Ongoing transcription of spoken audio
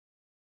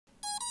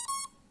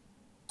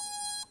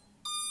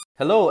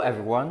Hello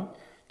everyone!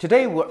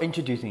 Today we're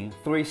introducing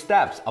 3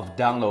 steps of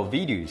download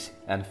videos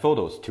and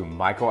photos to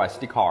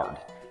microSD card.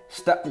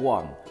 Step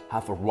 1.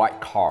 Have a write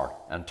card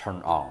and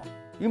turn on.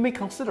 You may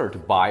consider to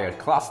buy a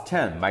Class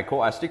 10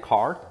 microSD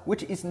card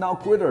which is now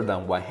greater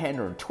than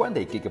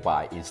 120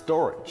 GB in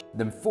storage,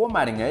 then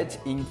formatting it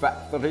in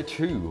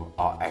FAT32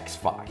 or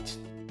exFAT.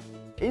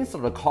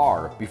 Insert the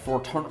card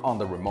before turn on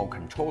the remote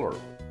controller.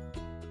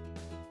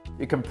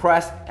 You can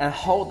press and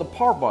hold the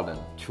power button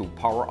to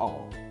power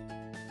on.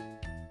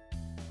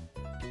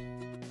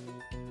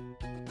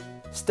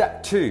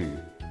 Step 2.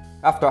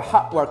 After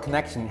hardware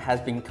connection has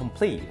been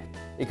complete,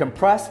 you can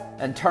press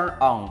and turn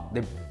on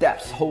the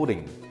depth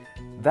holding.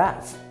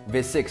 Thus,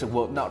 V6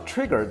 will not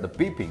trigger the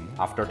beeping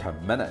after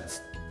 10 minutes.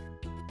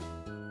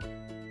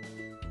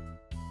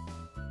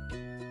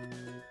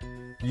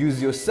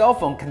 Use your cell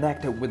phone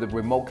connected with the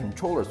remote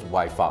controller's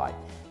Wi-Fi,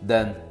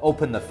 then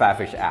open the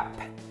FIFISH app.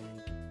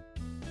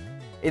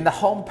 In the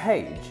home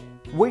page,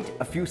 wait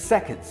a few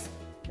seconds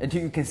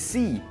until you can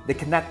see the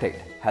connected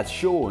has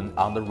shown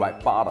on the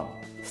right bottom.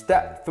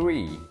 Step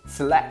 3.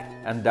 Select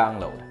and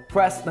download.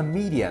 Press the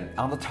median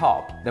on the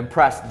top, then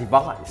press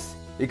Device.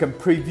 You can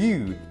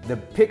preview the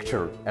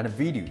picture and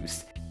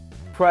videos.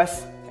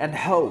 Press and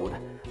hold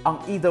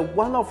on either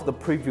one of the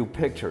preview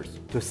pictures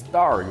to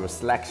start your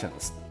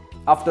selections.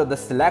 After the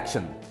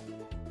selection,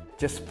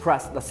 just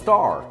press the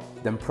star,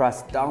 then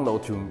press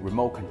Download to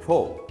remote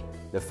control.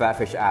 The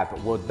FIFISH app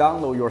will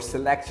download your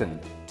selection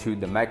to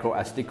the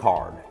microSD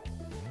card.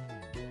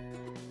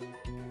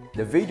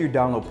 The video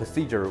download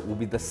procedure will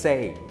be the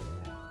same.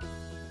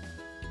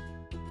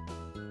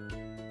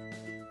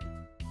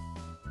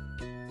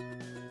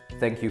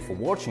 Thank you for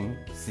watching.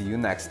 See you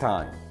next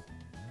time.